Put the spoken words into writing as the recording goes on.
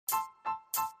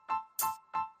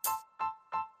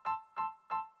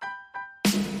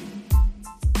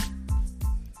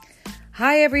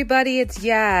Hi everybody, it's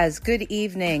Yaz. Good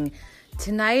evening.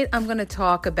 Tonight I'm going to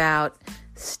talk about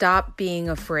stop being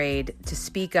afraid to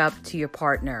speak up to your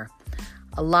partner.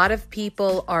 A lot of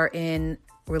people are in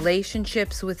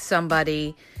relationships with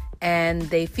somebody and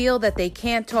they feel that they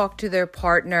can't talk to their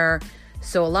partner.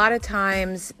 So a lot of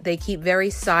times they keep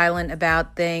very silent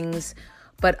about things,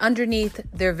 but underneath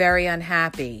they're very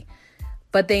unhappy.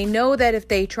 But they know that if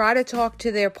they try to talk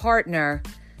to their partner,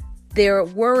 they're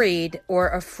worried or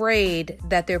afraid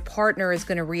that their partner is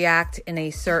going to react in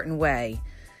a certain way.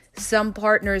 Some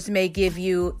partners may give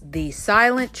you the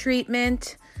silent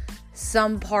treatment.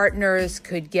 Some partners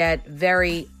could get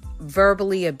very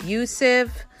verbally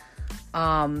abusive.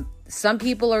 Some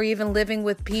people are even living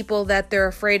with people that they're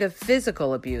afraid of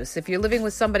physical abuse. If you're living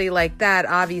with somebody like that,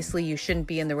 obviously you shouldn't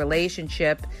be in the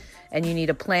relationship and you need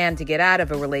a plan to get out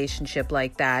of a relationship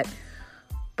like that.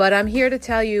 But I'm here to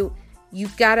tell you,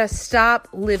 you've got to stop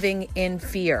living in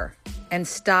fear and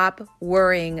stop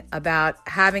worrying about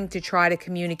having to try to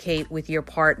communicate with your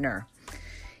partner.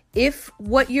 If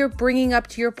what you're bringing up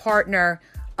to your partner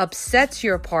upsets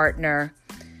your partner,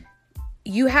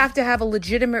 you have to have a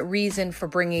legitimate reason for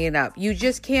bringing it up. You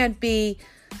just can't be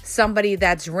somebody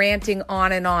that's ranting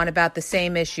on and on about the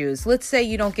same issues. Let's say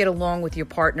you don't get along with your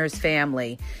partner's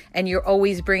family and you're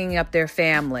always bringing up their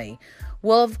family.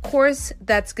 Well, of course,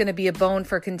 that's going to be a bone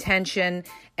for contention,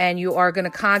 and you are going to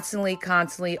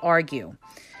constantly argue.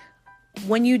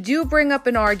 When you do bring up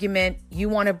an argument, you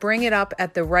want to bring it up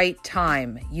at the right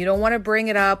time. You don't want to bring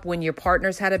it up when your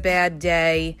partner's had a bad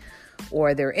day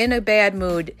or they're in a bad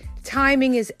mood.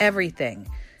 Timing is everything.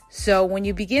 So when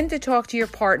you begin to talk to your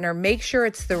partner, make sure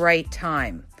it's the right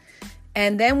time.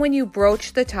 And then when you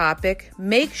broach the topic,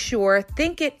 make sure,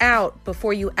 think it out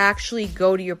before you actually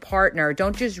go to your partner.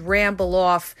 Don't just ramble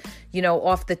off,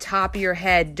 off the top of your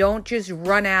head. Don't just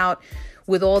run out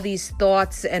with all these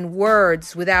thoughts and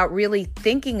words without really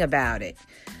thinking about it.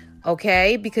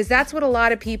 Okay? Because that's what a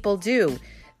lot of people do.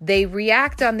 They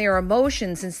react on their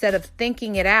emotions instead of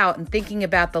thinking it out and thinking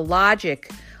about the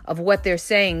logic of what they're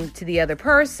saying to the other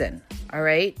person. All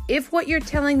right? If what you're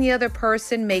telling the other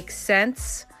person makes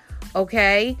sense,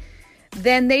 okay,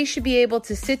 then they should be able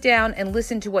to sit down and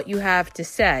listen to what you have to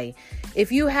say.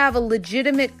 If you have a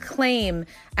legitimate claim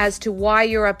as to why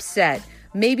you're upset,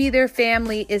 maybe their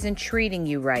family isn't treating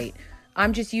you right.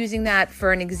 I'm just using that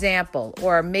for an example.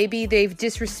 Or maybe they've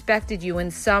disrespected you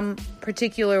in some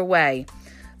particular way.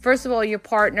 First of all, your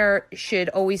partner should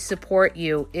always support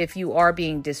you if you are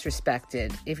being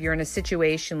disrespected, if you're in a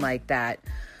situation like that.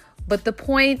 But the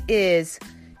point is,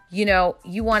 you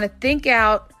want to think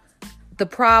out the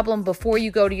problem before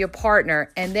you go to your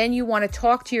partner, and then you want to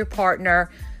talk to your partner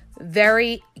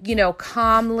very,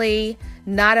 calmly,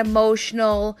 not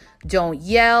emotional. Don't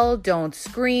yell, don't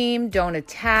scream, don't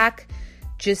attack.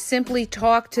 Just simply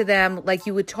talk to them like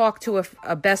you would talk to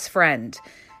a best friend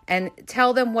and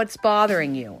tell them what's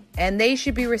bothering you. And they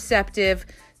should be receptive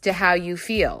to how you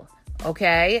feel,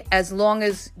 okay? As long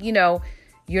as,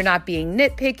 you're not being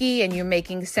nitpicky and you're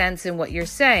making sense in what you're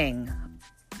saying.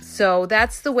 So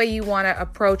that's the way you want to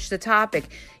approach the topic.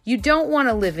 You don't want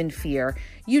to live in fear.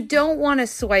 You don't want to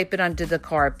swipe it under the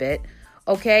carpet,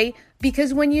 okay?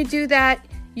 Because when you do that,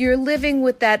 you're living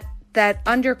with that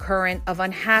undercurrent of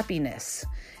unhappiness.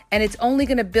 And it's only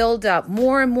going to build up.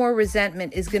 More and more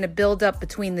resentment is going to build up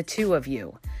between the two of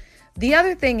you. The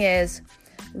other thing is,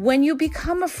 when you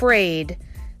become afraid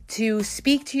to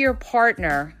speak to your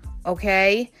partner,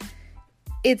 okay,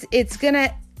 it's going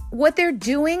to... What they're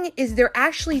doing is they're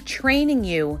actually training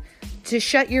you to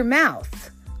shut your mouth,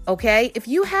 okay? If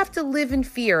you have to live in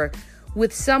fear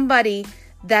with somebody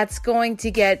that's going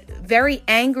to get very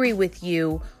angry with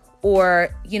you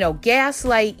or,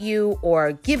 gaslight you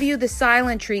or give you the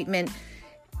silent treatment,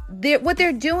 what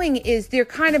they're doing is they're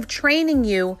kind of training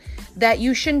you that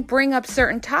you shouldn't bring up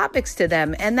certain topics to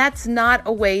them, and that's not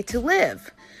a way to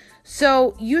live.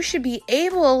 So you should be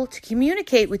able to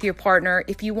communicate with your partner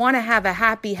if you want to have a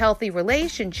happy, healthy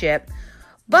relationship,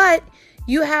 but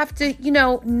you have to,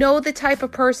 know the type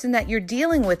of person that you're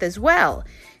dealing with as well.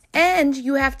 And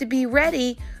you have to be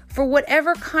ready for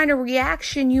whatever kind of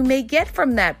reaction you may get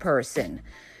from that person,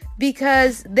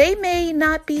 because they may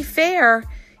not be fair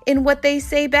in what they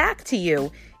say back to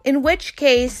you, in which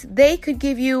case they could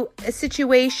give you a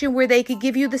situation where they could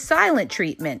give you the silent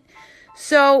treatment.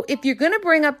 So if you're going to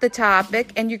bring up the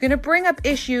topic and you're going to bring up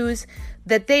issues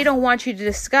that they don't want you to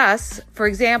discuss, for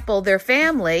example, their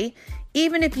family,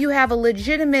 even if you have a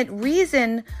legitimate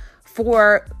reason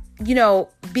for,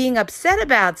 being upset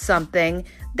about something,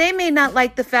 they may not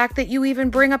like the fact that you even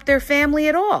bring up their family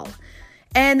at all.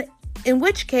 And in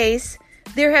which case,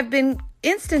 there have been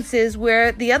instances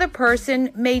where the other person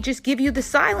may just give you the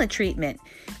silent treatment,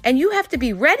 and you have to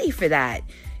be ready for that.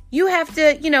 You have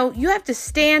to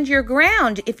stand your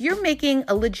ground. If you're making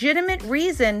a legitimate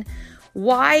reason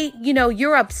why,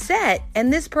 you're upset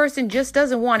and this person just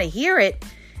doesn't want to hear it,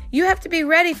 you have to be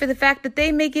ready for the fact that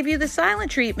they may give you the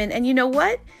silent treatment. And you know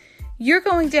what? You're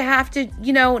going to have to,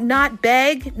 not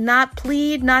beg, not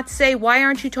plead, not say, why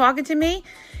aren't you talking to me?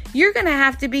 You're going to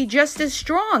have to be just as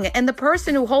strong. And the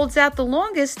person who holds out the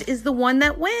longest is the one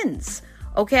that wins.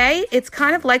 Okay? It's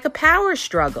kind of like a power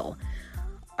struggle.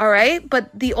 All right? But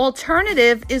the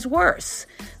alternative is worse.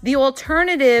 The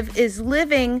alternative is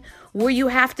living where you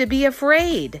have to be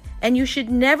afraid. And you should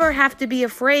never have to be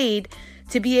afraid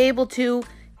to be able to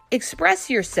express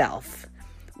yourself.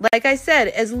 Like I said,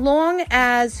 as long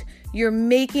as you're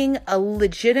making a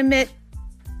legitimate,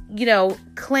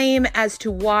 claim as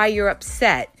to why you're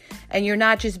upset, and you're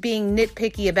not just being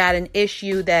nitpicky about an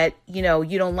issue that, you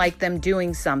don't like them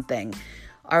doing something.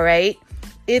 All right.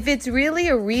 If it's really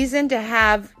a reason to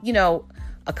have,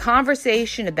 a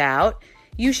conversation about,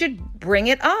 you should bring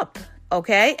it up.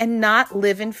 Okay. And not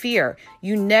live in fear.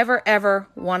 You never, ever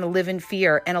want to live in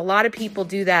fear. And a lot of people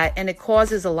do that. And it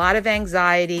causes a lot of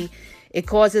anxiety. It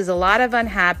causes a lot of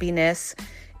unhappiness.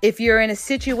 If you're in a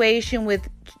situation with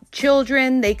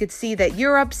children, they could see that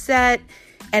you're upset,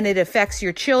 and it affects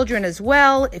your children as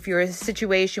well. If you're in a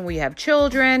situation where you have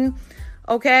children,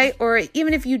 okay, or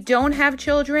even if you don't have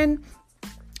children,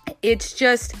 it's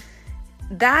just,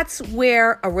 that's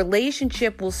where a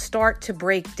relationship will start to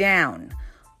break down,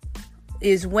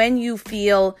 is when you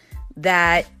feel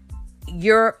that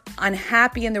you're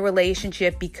unhappy in the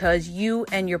relationship because you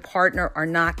and your partner are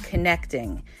not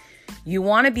connecting. You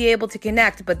want to be able to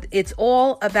connect, but it's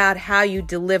all about how you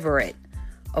deliver it,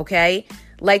 okay?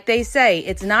 Like they say,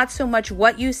 it's not so much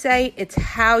what you say, it's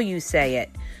how you say it.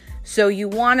 So you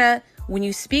want to, when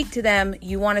you speak to them,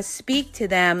 you want to speak to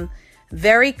them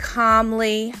very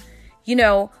calmly,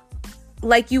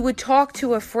 like you would talk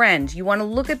to a friend. You want to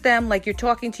look at them like you're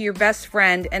talking to your best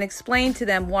friend and explain to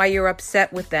them why you're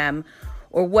upset with them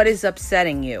or what is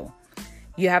upsetting you.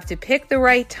 You have to pick the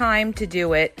right time to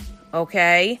do it,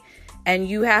 okay? And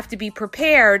you have to be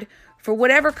prepared for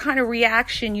whatever kind of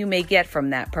reaction you may get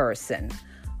from that person,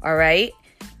 all right?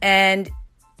 And,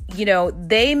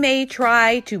 they may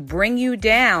try to bring you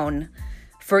down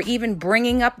for even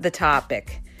bringing up the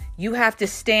topic. You have to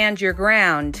stand your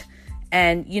ground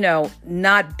and,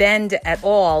 not bend at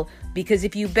all, because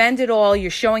if you bend at all,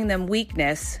 you're showing them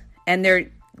weakness. And they're,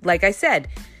 like I said,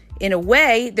 in a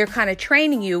way, they're kind of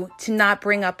training you to not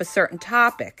bring up a certain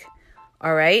topic.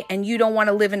 All right. And you don't want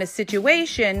to live in a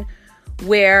situation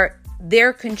where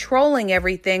they're controlling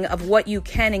everything of what you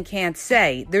can and can't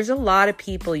say. There's a lot of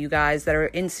people, you guys, that are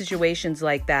in situations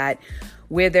like that,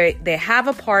 where they have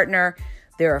a partner.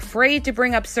 They're afraid to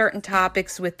bring up certain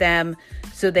topics with them.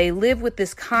 So they live with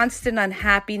this constant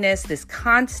unhappiness, this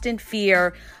constant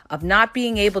fear of not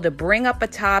being able to bring up a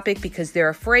topic because they're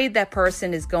afraid that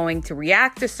person is going to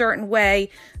react a certain way.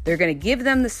 They're going to give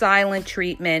them the silent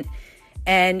treatment.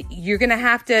 And you're going to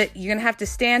have to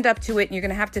stand up to it, and you're going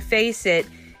to have to face it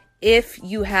if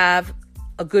you have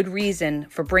a good reason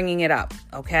for bringing it up.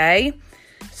 Okay.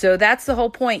 So that's the whole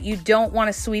point. You don't want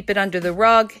to sweep it under the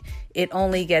rug. It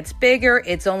only gets bigger.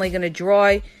 It's only going to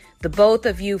draw the both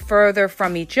of you further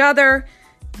from each other.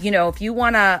 If you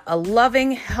want a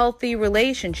loving, healthy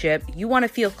relationship, you want to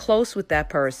feel close with that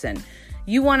person.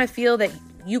 You want to feel that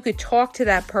you could talk to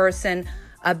that person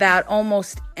about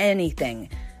almost anything.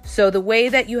 So the way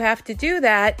that you have to do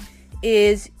that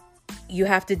is you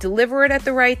have to deliver it at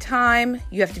the right time.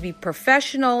 You have to be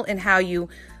professional in how you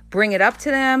bring it up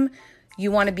to them. You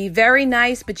want to be very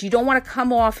nice, but you don't want to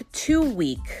come off too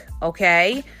weak,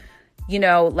 okay?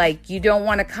 Like you don't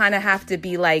want to kind of have to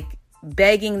be like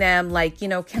begging them, like,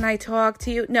 can I talk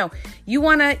to you? No, you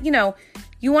want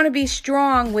to be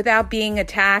strong without being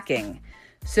attacking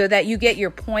so that you get your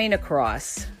point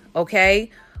across, okay?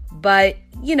 But,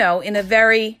 in a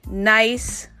very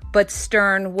nice but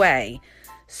stern way,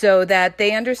 so that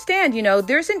they understand,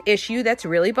 there's an issue that's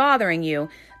really bothering you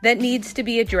that needs to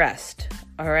be addressed,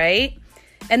 all right?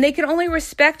 And they can only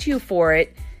respect you for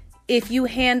it if you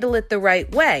handle it the right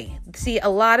way. See, a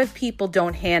lot of people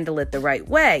don't handle it the right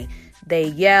way. They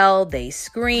yell, they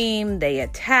scream, they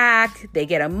attack, they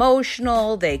get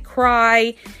emotional, they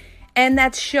cry, and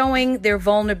that's showing their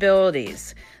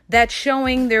vulnerabilities. That's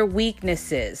showing their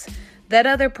weaknesses. That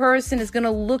other person is going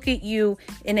to look at you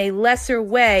in a lesser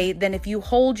way than if you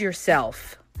hold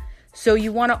yourself. So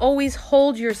you want to always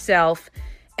hold yourself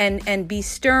and be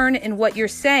stern in what you're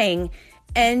saying.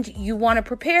 And you want to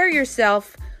prepare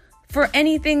yourself for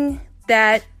anything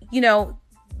that,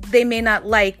 they may not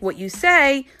like what you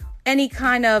say, any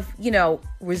kind of,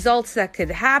 results that could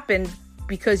happen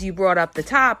because you brought up the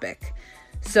topic.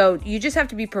 So you just have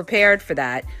to be prepared for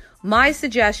that. My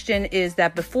suggestion is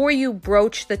that before you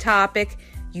broach the topic,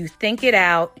 you think it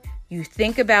out. You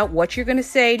think about what you're going to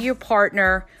say to your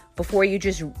partner before you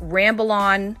just ramble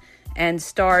on and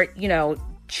start,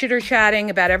 chitter-chatting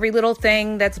about every little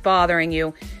thing that's bothering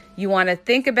you. You want to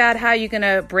think about how you're going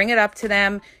to bring it up to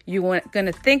them. You're going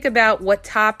to think about what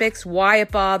topics, why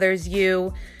it bothers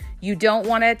you. You don't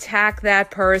want to attack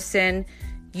that person.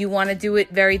 You want to do it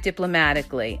very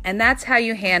diplomatically. And that's how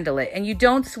you handle it. And you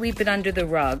don't sweep it under the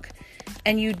rug.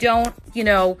 And you don't,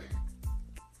 a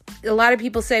lot of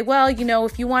people say, well,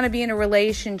 if you want to be in a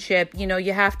relationship,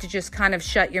 you have to just kind of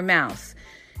shut your mouth.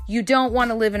 You don't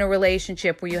want to live in a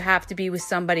relationship where you have to be with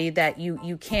somebody that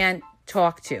you can't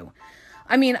talk to.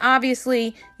 I mean,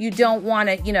 obviously, you don't want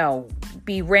to,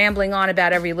 be rambling on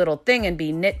about every little thing and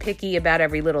be nitpicky about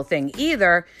every little thing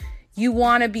either. You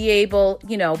want to be able,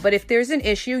 but if there's an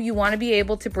issue, you want to be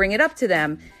able to bring it up to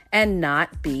them and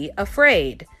not be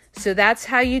afraid. So that's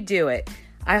how you do it.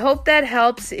 I hope that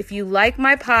helps. If you like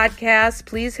my podcast,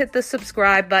 please hit the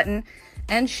subscribe button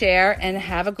and share, and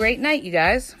have a great night, you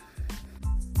guys.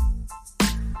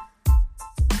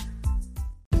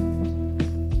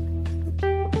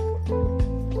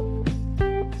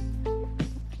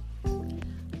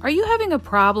 Are you having a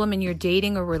problem in your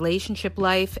dating or relationship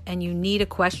life and you need a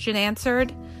question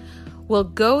answered? Well,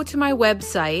 go to my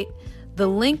website. The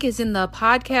link is in the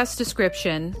podcast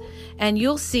description, and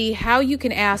you'll see how you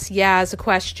can ask Yaz a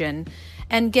question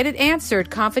and get it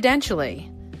answered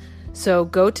confidentially. So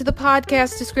go to the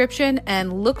podcast description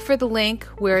and look for the link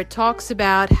where it talks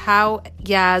about how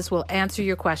Yaz will answer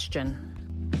your question.